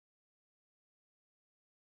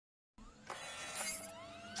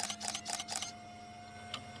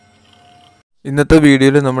ഇന്നത്തെ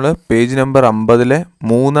വീഡിയോയിൽ നമ്മൾ പേജ് നമ്പർ 50-ലെ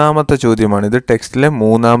മൂന്നാമത്തെ ചോദ്യമാണ്. ഇത് ടെക്സ്റ്റിലെ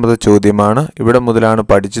മൂന്നാമത്തെ ചോദ്യമാണ്. ഇവിടെ മുതലാണ്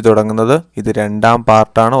പഠിച്ചു തുടങ്ങുന്നത്. ഇത് രണ്ടാം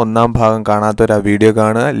പാർട്ടാണ്. ഒന്നാം ഭാഗം കാണാത്തവർ ആ വീഡിയോ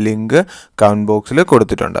കാണുക. ലിങ്ക് കമന്റ് ബോക്സിൽ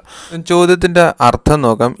കൊടുത്തിട്ടുണ്ട്. ചോദ്യത്തിൻ്റെ അർത്ഥം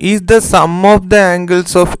നോക്കാം. Is the sum of the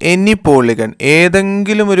angles of any polygon,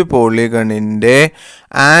 ഏതെങ്കിലും ഒരു പോളിഗണിൻ്റെ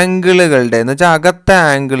ആംഗിളുകളുടെ എന്ന് വെച്ചാൽ അകത്തെ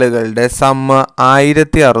ആംഗിളുകളുടെ സമ്മ്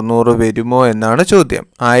 1600 വരുമോ എന്നാണ് ചോദ്യം.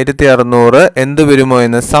 1600 എന്ത് വരുമോ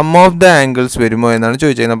എന്ന്, സം ഓഫ് ദ ആംഗിൾസ് വരുമോ എന്നാണ്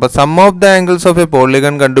ചോദിച്ചത്. അപ്പോൾ some of the angles of A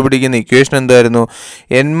polygon കണ്ടുപിടിക്കുന്ന ഇക്വേഷൻ എന്തായിരുന്നു?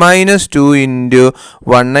 n-2 ×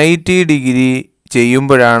 180 ഡിഗ്രി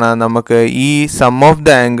ചെയ്യുമ്പോഴാണ് നമുക്ക് ഈ സം ഓഫ് ദ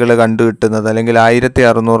ആംഗിൾ കണ്ടു കിട്ടുന്നത്, അല്ലെങ്കിൽ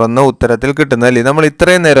 1600 എന്ന ഉത്തരത്തിൽ കിട്ടുന്നത് അല്ലേ. നമ്മൾ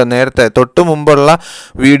ഇത്രയും നേരത്തെ തൊട്ട് മുമ്പുള്ള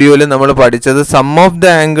വീഡിയോയിൽ നമ്മൾ പഠിച്ചത് സം ഓഫ് ദ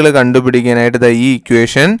ആംഗിൾ കണ്ടുപിടിക്കാനായിട്ട് ഈ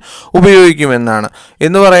ഇക്വേഷൻ ഉപയോഗിക്കുമെന്നാണ്.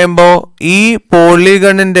 എന്ന് പറയുമ്പോൾ ഈ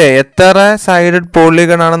പോളിഗണിൻ്റെ എത്ര സൈഡഡ്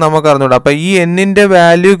പോളിഗണാണ് നമുക്ക് അറിഞ്ഞൂടാ. അപ്പോൾ ഈ എന്നിൻ്റെ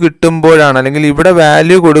വാല്യൂ കിട്ടുമ്പോഴാണ്, അല്ലെങ്കിൽ ഇവിടെ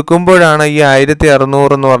വാല്യൂ കൊടുക്കുമ്പോഴാണ് ഈ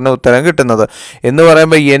 1600 എന്ന് പറഞ്ഞ ഉത്തരം കിട്ടുന്നത്. എന്ന്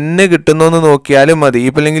പറയുമ്പോൾ എന്ന് കിട്ടുന്നു എന്ന് നോക്കിയാലും മതി.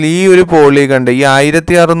 ഇപ്പം അല്ലെങ്കിൽ ഈ ഒരു പോളിഗൺ, ഈ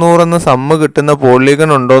 1600 എന്ന സമ്മ് കിട്ടുന്ന പോളിഗൺ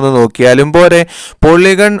ഉണ്ടോ എന്ന് നോക്കിയാലും പോരെ.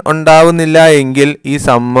 പോളിഗൺ ഉണ്ടാവുന്നില്ല എങ്കിൽ ഈ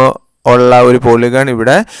സമ്മ് ഉള്ള ഒരു പോളിഗൺ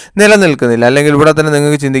ഇവിടെ നിലനിൽക്കുന്നില്ല. അല്ലെങ്കിൽ ഇവിടെ തന്നെ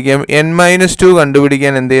നിങ്ങൾക്ക് ചിന്തിക്കാം, n-2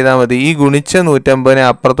 കണ്ടുപിടിക്കാൻ എന്ത് ചെയ്താൽ മതി? ഈ ഗുണിച്ച 150നെ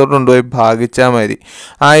അപ്പുറത്തോട്ട് കൊണ്ടുപോയി ഭാഗിച്ചാൽ മതി.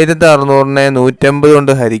 1600നെ 150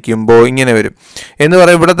 കൊണ്ട് ഹരിക്കുമ്പോൾ ഇങ്ങനെ വരും എന്ന്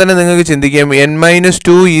പറയും. ഇവിടെ തന്നെ നിങ്ങൾക്ക് ചിന്തിക്കാം,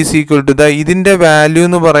 n-2 ഈസ് ഈക്വൽ ടു ഇതിൻ്റെ വാല്യൂ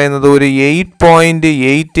എന്ന് പറയുന്നത് ഒരു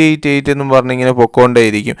 8.888 എന്ന് പറഞ്ഞിങ്ങനെ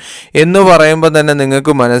പൊക്കോണ്ടേയിരിക്കും. എന്ന് പറയുമ്പോൾ തന്നെ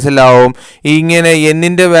നിങ്ങൾക്ക് മനസ്സിലാവും ഇങ്ങനെ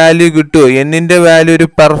എന്നിൻ്റെ വാല്യൂ കിട്ടുമോ, എന്നിൻ്റെ വാല്യൂ ഒരു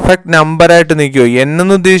പെർഫെക്റ്റ് നമ്പറായിട്ട് നിൽക്കുമോ.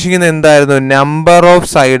 എന്ന് ഉദ്ദേശിക്കുന്നത് എന്തായിരുന്നു? നമ്പർ ഓഫ്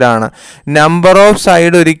സൈഡ് ആണ്. നമ്പർ ഓഫ്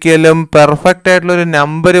സൈഡ് ഒരിക്കലും പെർഫെക്റ്റ് ആയിട്ടുള്ള ഒരു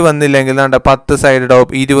നമ്പർ വന്നില്ലെങ്കിൽ 10 സൈഡോ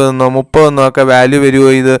 20 30 ഒക്കെ വാല്യൂ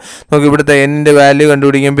വരുമോ? ഇത് നമുക്ക് ഇവിടുത്തെ എന്നിൻ്റെ വാല്യൂ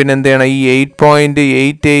കണ്ടുപിടിക്കും. പിന്നെ എന്ത് ചെയ്യണം? ഈ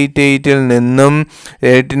 8.888 നിന്നും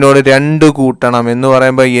 8നോട് 2 കൂട്ടണം. എന്ന്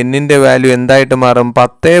പറയുമ്പോൾ എന്നിൻ്റെ വാല്യൂ എന്തായിട്ട് മാറും?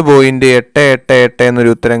 10.888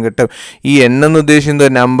 എന്നൊരു ഉത്തരം കിട്ടും. ഈ എന്ന് ഉദ്ദേശിക്കുന്നത്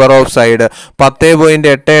നമ്പർ ഓഫ് സൈഡ്.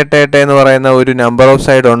 10.888 എന്ന് പറയുന്ന ഒരു നമ്പർ ഓഫ്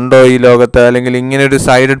സൈഡ് ഉണ്ടോ ഈ ലോകത്ത്? അല്ലെങ്കിൽ ഇങ്ങനെ ഒരു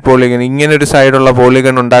സൈഡഡ് പോളിഗൺ, ഇങ്ങനെ ഒരു സൈഡുള്ള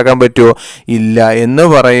പോളിഗൺ ഉണ്ടാക്കാൻ പറ്റുമോ? ഇല്ല. എന്ന്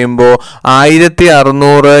പറയുമ്പോൾ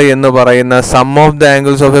 1600 എന്ന് പറയുന്ന some of the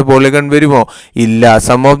angles of A polygon വരുമോ? ഇല്ല.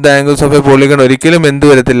 Some of the angles of A polygon ഒരിക്കലും എന്ത്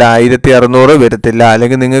വരത്തില്ല? 1600 വരത്തില്ല.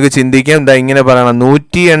 അല്ലെങ്കിൽ നിങ്ങൾക്ക് ചിന്തിക്കാം, എന്താ ഇങ്ങനെ പറയണം,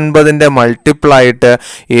 180ൻ്റെ മൾട്ടിപ്പിൾ ആയിട്ട്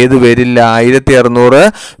ഏത് വരില്ല? 1600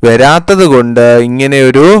 വരാത്തത് കൊണ്ട് ഇങ്ങനെ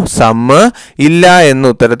ഒരു സമ്മ് ഇല്ല എന്ന്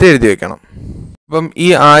ഉത്തരത്തിൽ എഴുതി വെക്കണം. അപ്പം ഈ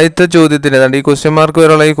ആദ്യത്തെ ചോദ്യത്തിന് ഈ ക്വസ്റ്റ്യൻ മാർക്ക്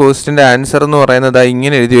വരെയുള്ള ഈ ക്വസ്റ്റ്യൻ്റെ ആൻസർ എന്ന് പറയുന്നത്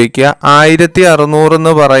ഇങ്ങനെ എഴുതി വയ്ക്കുക. 1600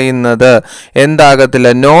 എന്ന് പറയുന്നത് എന്താകത്തില്ല?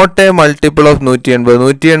 Not A multiple of 180.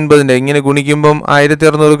 180ൻ്റെ ഇങ്ങനെ ഗുണിക്കുമ്പം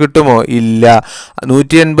 1600 കിട്ടുമോ? ഇല്ല.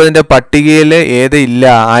 180ൻ്റെ പട്ടികയിൽ ഏത് ഇല്ല?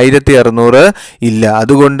 1600 ഇല്ല.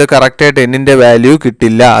 അതുകൊണ്ട് കറക്റ്റായിട്ട് എന്നിൻ്റെ വാല്യൂ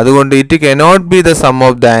കിട്ടില്ല. അതുകൊണ്ട് it cannot be the sum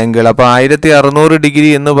of the angle. അപ്പോൾ 1600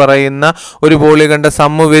 ഡിഗ്രി എന്ന് പറയുന്ന ഒരു പോളിഗണിൻ്റെ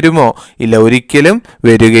സമ്മ് വരുമോ? ഇല്ല, ഒരിക്കലും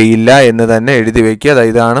വരികയില്ല എന്ന് തന്നെ എഴുതി വെക്കുക.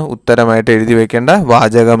 ഇതാണ് ഉത്തരമായിട്ട് എഴുതി വെക്കേണ്ട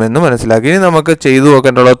വാചകം എന്ന് മനസ്സിലാക്കി. ഇനി നമുക്ക് ചെയ്തു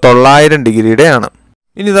നോക്കേണ്ടുള്ളത് 900 ഡിഗ്രിയുടെ ആണ്.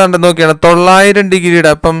 ഇനി ഇതാണ്ട് നോക്കിയാണ് 900 ഡിഗ്രിയുടെ.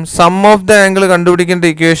 അപ്പം some of the angle കണ്ടുപിടിക്കേണ്ട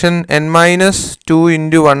equation n-2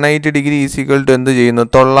 × 180 degree is equal to എന്ത് ചെയ്യുന്നു?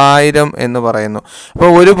 900 എന്ന് പറയുന്നു. അപ്പോൾ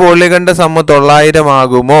ഒരു പോളിഗണിൻ്റെ സമ്മ് 900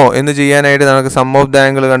 ആകുമോ എന്ന് ചെയ്യാനായിട്ട് നമുക്ക് സം ഓഫ് ദ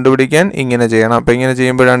ആംഗിൾ കണ്ടുപിടിക്കാൻ ഇങ്ങനെ ചെയ്യണം. അപ്പോൾ ഇങ്ങനെ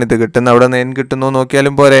ചെയ്യുമ്പോഴാണ് ഇത് കിട്ടുന്നത്. അവിടെ നിന്ന് n കിട്ടുന്നു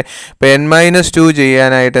നോക്കിയാലും പോരെ. ഇപ്പോൾ n-2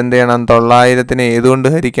 ചെയ്യാനായിട്ട് എന്ത് ചെയ്യണം? 900നെ ഏതുകൊണ്ട്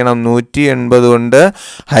ഹരിക്കണം? 180 കൊണ്ട്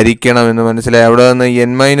ഹരിക്കണം എന്ന് മനസ്സിലായി. അവിടെ നിന്ന്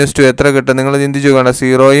n-2 എത്ര കിട്ടും? നിങ്ങൾ ചിന്തിച്ചു നോക്കണം.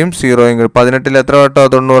 0യും 0യും കിട്ടും. 18ൽ എത്ര വട്ടം?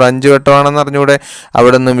 95 വട്ടമാണെന്ന് അറിഞ്ഞൂടെ.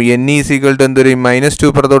 അവിടെ നിന്നും n ഈസ് ഈക്വൽ ടു എന്തൊരു -2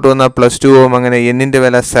 പുറത്തോട്ട് വന്നാൽ +2 ആവും. അങ്ങനെ എന്നിൻ്റെ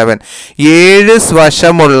വില 7. 7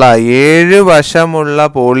 വശമുള്ള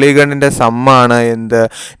പോളിഗണിൻ്റെ സമ്മാണ് എന്ത്?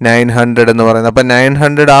 900 എന്ന് പറയുന്നത്. അപ്പം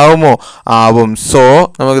 900 ആവുമോ? ആവും. സോ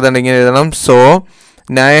നമുക്ക് തന്നെ ഇങ്ങനെ എഴുതണം. So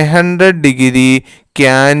 900 degree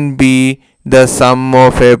can be the sum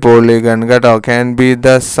of a polygon. കേട്ടോ, can be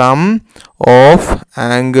the sum of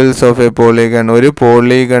angles of a polygon. ഒരു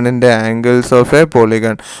പോളിഗണിൻ്റെ ആംഗിൾസ് ഓഫ് എ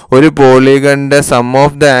പോളിഗൺ. ഒരു പോളിഗണിൻ്റെ സം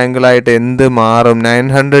ഓഫ് ദ ആംഗിൾ ആയിട്ട് എന്ത് മാറും?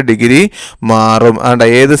 900 ഡിഗ്രി മാറും.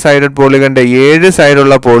 ഏത് sided പോളിഗണിൻ്റെ? 7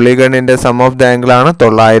 സൈഡുള്ള പോളിഗണിൻ്റെ some of the angle ആണ്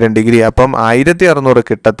 900 degree. അപ്പം 1600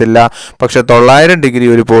 കിട്ടത്തില്ല. പക്ഷെ 900 ഡിഗ്രി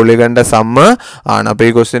ഒരു പോളിഗണിൻ്റെ സമ്മ് ആണ്. അപ്പോൾ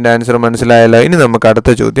ഈ ക്വസ്റ്റ്യൻ്റെ ആൻസർ മനസ്സിലായല്ലോ. ഇനി നമുക്ക് അടുത്ത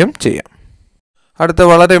ചോദ്യം ചെയ്യാം. അടുത്ത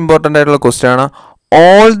വളരെ ഇമ്പോർട്ടൻ്റ് ആയിട്ടുള്ള ക്വസ്റ്റ്യൻ ആണ്.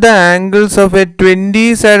 all the angles of a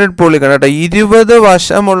 20-sided polygon. കേട്ടോ, 20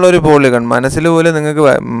 വശമുള്ളൊരു പോളിഗൺ. മനസ്സിൽ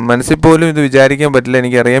പോലും ഇത് വിചാരിക്കാൻ പറ്റില്ല,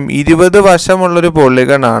 എനിക്കറിയാം. 20 വശമുള്ളൊരു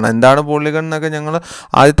പോളിഗൺ ആണ്. എന്താണ് പോളിഗൺ എന്നൊക്കെ ഞങ്ങൾ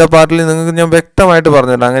ആദ്യത്തെ പാർട്ടിൽ നിങ്ങൾക്ക് ഞാൻ വ്യക്തമായിട്ട്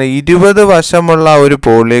പറഞ്ഞിട്ടുണ്ട്. അങ്ങനെ 20 വശമുള്ള ഒരു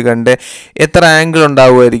പോളിഗണിൻ്റെ എത്ര ആംഗിൾ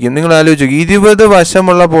ഉണ്ടാവുമായിരിക്കും? നിങ്ങൾ ആലോചിച്ചു, 20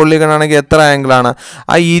 വശമുള്ള പോളിഗൺ ആണെങ്കിൽ എത്ര ആംഗിളാണ്?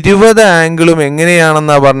 ആ 20 ആംഗിളും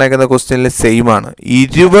എങ്ങനെയാണെന്നാണ് പറഞ്ഞേക്കുന്ന ക്വസ്റ്റ്യനിൽ സെയിം ആണ്.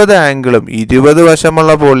 20 ആംഗിളും 20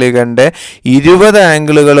 വശമുള്ള പോളിഗണിൻ്റെ 20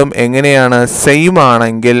 ആംഗിളുകളും എങ്ങനെയാണ്? സെയിം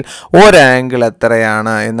ആണെങ്കിൽ ഒരു ആംഗിൾ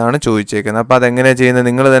എത്രയാണ് എന്നാണ് ചോദിച്ചേക്കുന്നത്. അപ്പോൾ അതെങ്ങനെയാണ് ചെയ്യുന്നത്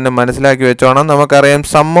നിങ്ങൾ തന്നെ മനസ്സിലാക്കി വെച്ചോണം. നമുക്കറിയാം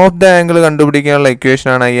സം ഓഫ് ദ ആംഗിൾ കണ്ടുപിടിക്കാനുള്ള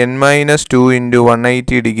ഇക്വേഷനാണ് n-2 ×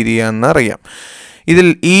 180 ഡിഗ്രി എന്നറിയാം. ഇതിൽ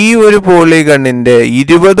ഈ ഒരു പോളിഗണിൻ്റെ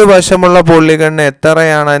 20 വശമുള്ള പോളിഗണിന്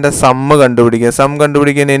എത്രയാണ് അതിൻ്റെ സമ്മ് കണ്ടുപിടിക്കുക? സം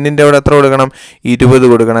കണ്ടുപിടിക്കാൻ എന്നിൻ്റെ അവിടെ എത്ര കൊടുക്കണം? 20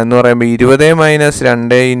 കൊടുക്കണം. എന്ന് പറയുമ്പോൾ 20 -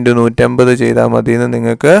 2 × 150 ചെയ്താൽ മതി എന്ന്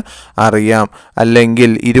നിങ്ങൾക്ക് അറിയാം.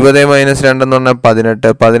 അല്ലെങ്കിൽ 20 - 2 എന്ന് പറഞ്ഞാൽ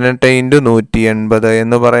 18, 18 × 180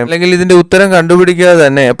 എന്ന് പറയും. അല്ലെങ്കിൽ ഇതിൻ്റെ ഉത്തരം കണ്ടുപിടിക്കാതെ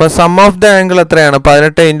തന്നെ അപ്പോൾ സം ഓഫ് ദ ആംഗിൾ എത്രയാണ്?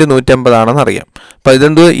 18 × 150 ആണെന്ന് അറിയാം. അപ്പോൾ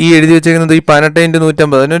ഇതെന്തോ ഈ എഴുതി വെച്ചേക്കുന്നത് ഈ 18 ×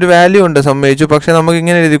 150 അതിനൊരു വാല്യൂ ഉണ്ട്, സമ്മതിച്ചു. പക്ഷെ നമുക്ക്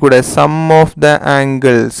ഇങ്ങനെ എഴുതി കൂടെ? സം ഓഫ് ദ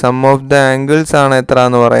ആംഗിൾസ് ആണ് എത്ര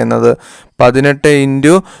എന്ന് പറയുന്നത്?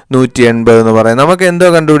 18 × 180 എന്ന് പറയും. നമുക്ക് എന്തോ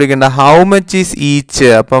കണ്ടുപിടിക്കേണ്ട? How much is each.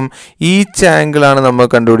 അപ്പം ഈച്ച് ആംഗിൾ ആണ് നമ്മൾ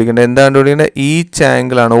കണ്ടുപിടിക്കേണ്ടത്. എന്താ കണ്ടുപിടിക്കേണ്ടത്? ഈച്ച്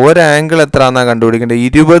ആംഗിൾ ആണ്. ഒരു ആംഗിൾ എത്ര എന്നാണ് കണ്ടുപിടിക്കേണ്ടത്?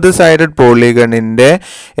 20 സൈഡഡ് പോളിഗണിൻ്റെ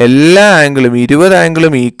എല്ലാ ആംഗിളും 20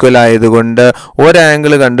 ആംഗിളും ഈക്വൽ ആയതുകൊണ്ട് ഒരു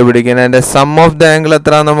ആംഗിൾ കണ്ടുപിടിക്കാൻ അതിൻ്റെ സം ഓഫ് ദ ആംഗിൾ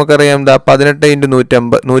എത്ര നമുക്കറിയാം? എന്താ? 18 ×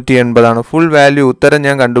 180 ആണ്. ഫുൾ വാല്യൂ ഉത്തരം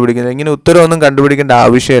ഞാൻ കണ്ടുപിടിക്കുന്നത്. ഇങ്ങനെ ഉത്തരമൊന്നും കണ്ടുപിടിക്കേണ്ട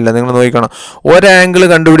ആവശ്യമില്ല. നിങ്ങൾ നോക്കണം, ഒരു ആംഗിൾ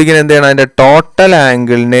കണ്ടുപിടിക്കാൻ എന്ത് ചെയ്യണം? അതിൻ്റെ ടോട്ടൽ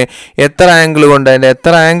ആംഗിളിനെ എത്ര ആംഗിൾ കൊണ്ട്, അതിൻ്റെ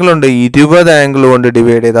എത്ര ആംഗിൾ ഉണ്ട്? 20 ആംഗിൾ കൊണ്ട്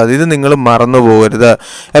ഡിവൈഡ് ചെയ്താൽ. ഇത് നിങ്ങൾ മറന്നു പോകരുത്.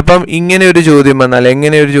 അപ്പം ഇങ്ങനെ ഒരു ചോദ്യം വന്നാൽ,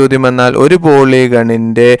 എങ്ങനെ ഒരു ചോദ്യം വന്നാൽ, ഒരു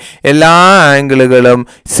പോളിഗണിൻ്റെ എല്ലാ ആംഗിളുകളും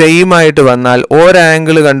സെയിം ആയിട്ട് വന്നാൽ ഒരു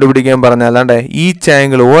ആംഗിൾ കണ്ടുപിടിക്കാൻ പറഞ്ഞാൽ, അല്ലാണ്ട് ഈച്ച്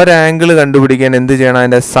ആംഗിൾ ഒരു ആംഗിൾ കണ്ടുപിടിക്കാൻ എന്ത് ചെയ്യണം?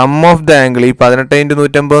 അതിൻ്റെ സം ഓഫ് ദ ആംഗിൾ, ഈ 18 ×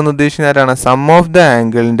 150 എന്ന് ഉദ്ദേശിക്കുന്നവരാണ്. സം ഓഫ് ദ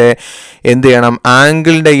ആംഗിളിൻ്റെ എന്ത് ചെയ്യണം?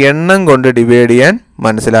 ആംഗിളിൻ്റെ എണ്ണം കൊണ്ട് ഡിവൈഡ് ചെയ്യാൻ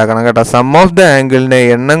മനസ്സിലാക്കണം കേട്ടോ. സം ഓഫ് ദ ആംഗിളിനെ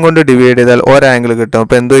എണ്ണം കൊണ്ട് ഡിവൈഡ് ചെയ്താൽ ഒരു ആംഗിൾ കിട്ടും.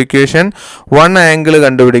 അപ്പോൾ എന്തോ ഇക്വേഷൻ? 1 ആംഗിൾ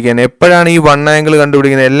കണ്ടുപിടിക്കാൻ. എപ്പോഴാണ് ഈ 1 ആംഗിൾ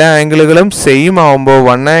കണ്ടുപിടിക്കുന്നത്? എല്ലാ ആംഗിളുകളും സെയിം ആവുമ്പോൾ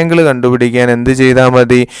 1 ആംഗിൾ കണ്ടുപിടിക്കാൻ എന്ത് ചെയ്താൽ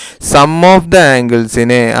മതി? സം ഓഫ് ദ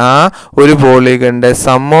ആംഗിൾസിനെ, ആ ഒരു പോളിഗണിൻ്റെ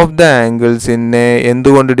സം ഓഫ് ദ ആംഗിൾസിനെ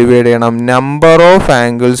എന്തുകൊണ്ട് ഡിവൈഡ് ചെയ്യണം? നമ്പർ ഓഫ്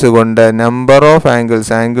ആംഗിൾസ് കൊണ്ട്. നമ്പർ ഓഫ്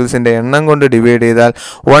ആംഗിൾസിൻ്റെ എണ്ണം കൊണ്ട് ഡിവൈഡ് ചെയ്താൽ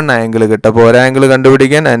 1 ആംഗിൾ കിട്ടും. അപ്പോൾ ഒരു ആംഗിൾ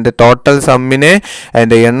കണ്ടുപിടിക്കാൻ അതിൻ്റെ ടോട്ടൽ സമ്മിനെ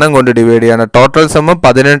അതിൻ്റെ എണ്ണം കൊണ്ട് ഡിവൈഡ് ചെയ്യണം. ടോട്ടൽ സം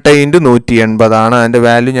 18 × 180 ആണ്. അതിൻ്റെ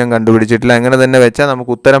വാല്യൂ ഞാൻ കണ്ടുപിടിച്ചിട്ടില്ല. അങ്ങനെ തന്നെ വെച്ചാൽ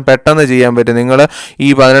നമുക്ക് ഉത്തരം പെട്ടെന്ന് ചെയ്യാൻ പറ്റും. നിങ്ങൾ ഈ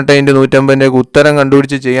 18 × 150 ഉത്തരം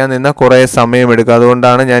കണ്ടുപിടിച്ച് ചെയ്യാൻ നിന്നാൽ കുറേ സമയമെടുക്കും.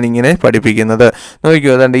 അതുകൊണ്ടാണ് ഞാൻ ഇങ്ങനെ പഠിപ്പിക്കുന്നത്.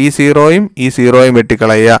 നോക്കിയോ, അതുകൊണ്ട് ഈ 0യും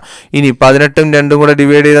വെട്ടിക്കളയുക. ഇനി 18ഉം 2ഉം കൂടെ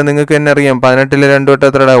ഡിവൈഡ് ചെയ്താൽ നിങ്ങൾക്ക് തന്നെ അറിയാം. 18ൽ 2 തൊട്ട്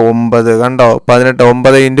എത്ര? 9. കണ്ടോ? 18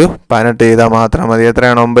 9 × 18 ചെയ്താൽ മാത്രം മതി.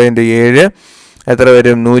 എത്രയാണ്? 9 × 7 എത്ര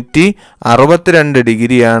വരും? 162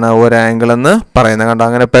 ഡിഗ്രിയാണ് ഒരു ആംഗിൾ എന്ന് പറയുന്നത്. കണ്ടോ?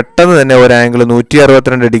 അങ്ങനെ പെട്ടെന്ന് തന്നെ ഒരു ആംഗിൾ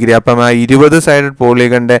 162 ഡിഗ്രി. അപ്പം ആ 20 സൈഡഡ്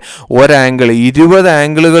പോളിഗണിൻ്റെ ഒരു ആംഗിൾ, 20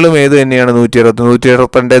 ആംഗിളുകളും ഏത് തന്നെയാണ്?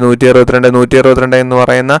 162 എന്ന്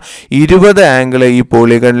പറയുന്ന 20 ആംഗിൾ ഈ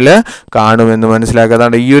പോളിഗണിൽ കാണുമെന്ന് മനസ്സിലാക്കുക.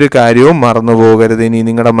 അതാണ് ഈ ഒരു കാര്യവും മറന്നു പോകരുത്. ഇനി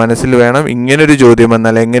നിങ്ങളുടെ മനസ്സിൽ വേണം, ഇങ്ങനൊരു ചോദ്യം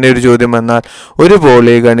വന്നാൽ, എങ്ങനെ ഒരു ചോദ്യം വന്നാൽ, ഒരു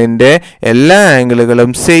പോളിഗണിൻ്റെ എല്ലാ ആംഗിളുകളും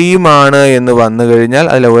സെയിം ആണ് എന്ന് വന്നു കഴിഞ്ഞാൽ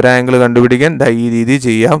അതിൽ ഒരു ആംഗിൾ കണ്ടുപിടിക്കാൻ ഈ രീതി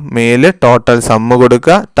ചെയ്യാം. മേല് ടോട്ടൽ സമ്മ്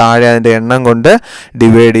കൊടുക്കുക, താഴെ അതിൻ്റെ എണ്ണം കൊണ്ട്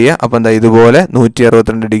ഡിവൈഡ് ചെയ്യുക. അപ്പം എന്താ ഇതുപോലെ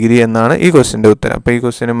 162 ഡിഗ്രി എന്നാണ് ഈ ക്വസ്റ്റ്യൻ്റെ ഉത്തരം. അപ്പോൾ ഈ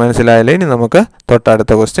ക്വസ്റ്റ്യൻ മനസ്സിലായാലേ ഇനി നമുക്ക്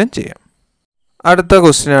തൊട്ടടുത്ത ക്വസ്റ്റ്യൻ ചെയ്യാം. അടുത്ത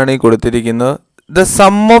ക്വസ്റ്റ്യൻ ആണ് ഈ കൊടുത്തിരിക്കുന്നത്. The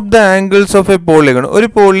sum of the angles of A polygon. ഒരു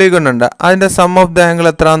പോളിഗൺ ഉണ്ട്, അതിൻ്റെ സം ഓഫ് ദ ആംഗിൾ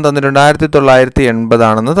എത്രയാണെന്ന് തന്നിട്ടുണ്ട്? 1980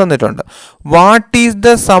 ആണെന്ന് തന്നിട്ടുണ്ട്. What is the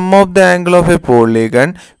sum of the angle of A polygon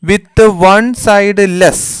with 1 side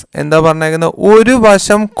less? എന്താ പറഞ്ഞേക്കുന്നത്? ഒരു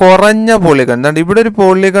വശം കുറഞ്ഞ പോളിഗൺ. എന്താണ്ട് ഇവിടെ ഒരു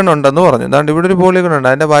പോളിഗൺ ഉണ്ടെന്ന് പറഞ്ഞു. എന്താണ്ട് ഇവിടെ ഒരു പോളിഗൺ ഉണ്ട്,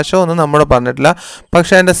 അതിൻ്റെ വശമൊന്നും നമ്മൾ പറഞ്ഞിട്ടില്ല.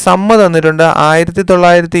 പക്ഷേ അതിൻ്റെ സമ്മ് തന്നിട്ടുണ്ട്.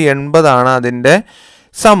 1980 ആണ് അതിൻ്റെ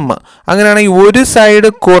സമ്മ്. അങ്ങനെയാണെങ്കിൽ ഒരു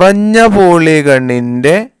സൈഡ് കുറഞ്ഞ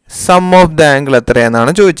പോളിഗണിൻ്റെ സം ഓഫ് ദ ആംഗിൾ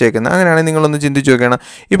എത്രയാണെന്നാണ് ചോദിച്ചേക്കുന്നത്. അങ്ങനെയാണെങ്കിൽ നിങ്ങളൊന്ന് ചിന്തിച്ച് നോക്കണം.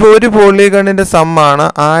 ഇപ്പോൾ ഒരു പോളിഗണിൻ്റെ സമ്മാണ്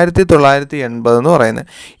 1980 എന്ന് പറയുന്നത്.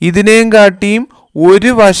 ഇതിനെയും കാട്ടിയും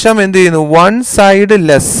ഒരു വശം എന്ത് ചെയ്യുന്നു? 1 സൈഡ്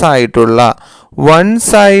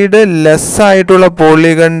ലെസ് ആയിട്ടുള്ള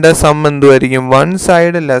പോളിഗണിൻ്റെ സം എന്തുമായിരിക്കും? 1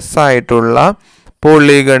 സൈഡ് ലെസ് ആയിട്ടുള്ള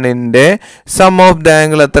പോളിഗണിൻ്റെ സം ഓഫ് ദ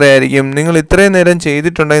ആംഗിൾ എത്രയായിരിക്കും? നിങ്ങൾ ഇത്രയും നേരം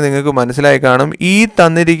ചെയ്തിട്ടുണ്ടെങ്കിൽ നിങ്ങൾക്ക് മനസ്സിലായി കാണും. ഈ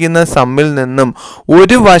തന്നിരിക്കുന്ന സമ്മിൽ നിന്നും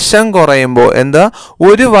ഒരു വശം കുറയുമ്പോൾ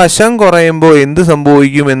എന്ത്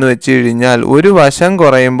സംഭവിക്കും എന്ന് വെച്ച് കഴിഞ്ഞാൽ, ഒരു വശം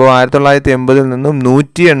കുറയുമ്പോൾ 1980 നിന്നും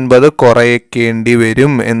 180 കുറയ്ക്കേണ്ടി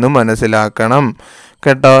വരും എന്ന് മനസ്സിലാക്കണം.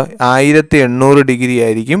 കേട്ടോ 1800 ഡിഗ്രി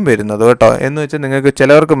ആയിരിക്കും വരുന്നത് കേട്ടോ. എന്ന് വെച്ചാൽ നിങ്ങൾക്ക്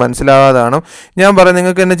ചിലവർക്ക് മനസ്സിലാവാതാണ് ഞാൻ പറയുന്നത്.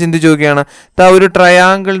 നിങ്ങൾക്ക് തന്നെ ചിന്തിച്ച് നോക്കിയാണ് ഒരു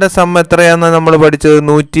ട്രയാങ്കിളിൻ്റെ സം എത്രയാണെന്ന് നമ്മൾ പഠിച്ചത്?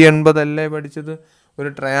 180 അല്ലേ പഠിച്ചത്? ഒരു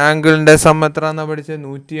ട്രയാങ്കിളിൻ്റെ സം എത്രയാണെന്നാണ് പഠിച്ചത്?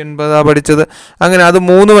 180 പഠിച്ചത്. അങ്ങനെ അത്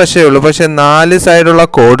 3 വശമേ ഉള്ളൂ. പക്ഷേ 4 സൈഡുള്ള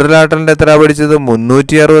ക്വാഡ്രിലാറ്ററലിൻ്റെ എത്ര പഠിച്ചത്?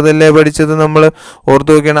 360 അല്ലേ പഠിച്ചത്? നമ്മൾ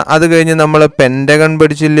ഓർത്ത് നോക്കിയാണ്. അത് കഴിഞ്ഞ് നമ്മൾ pentagon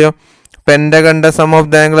പഠിച്ചില്ലയോ? പെൻറ്റഗണിൻ്റെ some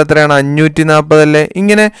of the angle എത്രയാണ്? 540 അല്ലേ?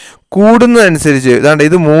 ഇങ്ങനെ കൂടുന്നതനുസരിച്ച് ഇതാണ്ട്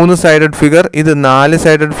ഇത് 3 സൈഡഡ് ഫിഗർ, ഇത് 4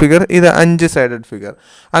 സൈഡഡ് ഫിഗർ, ഇത് 5 സൈഡഡ് ഫിഗർ.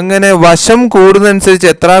 അങ്ങനെ വശം കൂടുന്നതനുസരിച്ച്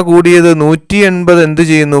എത്ര കൂടിയത്? 180 എന്ത്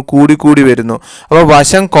ചെയ്യുന്നു? കൂടി വരുന്നു. അപ്പോൾ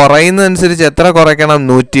വശം കുറയുന്നതനുസരിച്ച് എത്ര കുറയ്ക്കണം?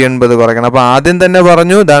 180 കുറയ്ക്കണം. അപ്പോൾ ആദ്യം തന്നെ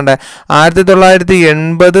പറഞ്ഞു ഇതാണ്ട്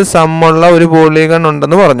 1980 സമ്മുള്ള ഒരു പോളിഗൺ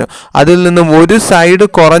ഉണ്ടെന്ന് പറഞ്ഞു. അതിൽ നിന്നും ഒരു സൈഡ്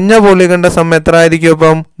കുറഞ്ഞ പോളിഗണിൻ്റെ സം എത്ര ആയിരിക്കും?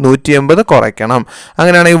 അപ്പം 180 കുറയ്ക്കണം.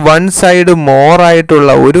 അങ്ങനെയാണെങ്കിൽ 1 സൈഡ് മോർ ആയിട്ടുള്ള,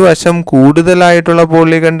 ഒരു വശം കൂടുതലായിട്ടുള്ള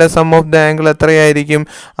പോളിഗണിൻ്റെ സം ഓഫ് ദ ആംഗിൾ എത്രയായിരിക്കും?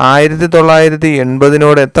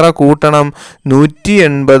 1980 എത്ര കൂട്ടണം?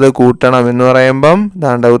 180 കൂട്ടണം. എന്ന് പറയുമ്പം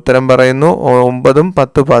ദാണ്ട ഉത്തരം പറയുന്നു 9,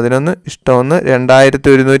 10, 11 ഇഷ്ടമൊന്ന്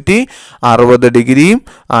 2160 ഡിഗ്രിയും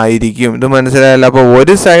ആയിരിക്കും. ഇത് മനസ്സിലായല്ലോ? അപ്പോൾ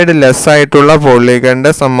ഒരു സൈഡ് ലെസ് ആയിട്ടുള്ള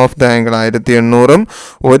പോളിഗണിൻ്റെ സം ഓഫ് ദ ആംഗിൾ 1800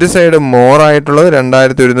 ഒരു സൈഡ് മോർ ആയിട്ടുള്ളത്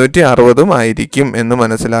 2160 ആയിരിക്കും എന്ന്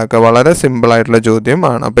മനസ്സിലാക്കുക. വളരെ സിമ്പിൾ ആയിട്ടുള്ള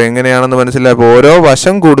ചോദ്യമാണ്. അപ്പോൾ എങ്ങനെയാണെന്ന് മനസ്സിലാക്കുക. ഓരോ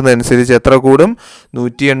വശം കൂടുന്നതനുസരിച്ച് എത്ര കൂടും?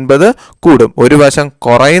 180 കൂടും. ഒരു വശം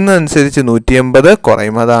കുറയുന്നതനുസരിച്ച് 180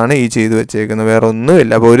 കുറയും. അതാണ് ഈ ചെയ്തു വെച്ചേക്കുന്നത്, വേറെ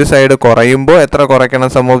ഒന്നുമില്ല. അപ്പോൾ ഒരു സൈഡ് കുറയുമ്പോൾ എത്ര കുറയ്ക്കണം?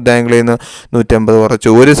 സം ഓഫ് ദ ആംഗിളിൽ നിന്ന് 180 കുറച്ചു.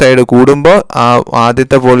 ഒരു സൈഡ് കൂടുമ്പോൾ ആ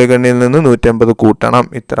ആദ്യത്തെ പോളിഗണിൽ നിന്ന് 180 കൂട്ടണം.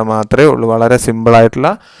 ഇത്ര മാത്രമേ ഉള്ളൂ. വളരെ സിമ്പിൾ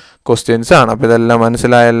ആയിട്ടുള്ള ക്വസ്റ്റ്യൻസ് ആണ്. അപ്പോൾ ഇതെല്ലാം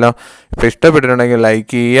മനസ്സിലായല്ലോ. ഇപ്പോൾ ഇഷ്ടപ്പെട്ടിട്ടുണ്ടെങ്കിൽ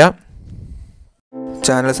ലൈക്ക് ചെയ്യുക,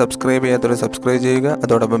 ചാനൽ സബ്സ്ക്രൈബ് ചെയ്യാത്തവർ സബ്സ്ക്രൈബ് ചെയ്യുക,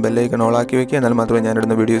 അതോടൊപ്പം ബെല്ലൈക്കൺ ഓളാക്കി വയ്ക്കുക. എന്നാൽ മാത്രമേ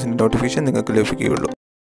ഞാനിടുന്ന വീഡിയോസിൻ്റെ നോട്ടിഫിക്കേഷൻ നിങ്ങൾക്ക് ലഭിക്കുകയുള്ളൂ.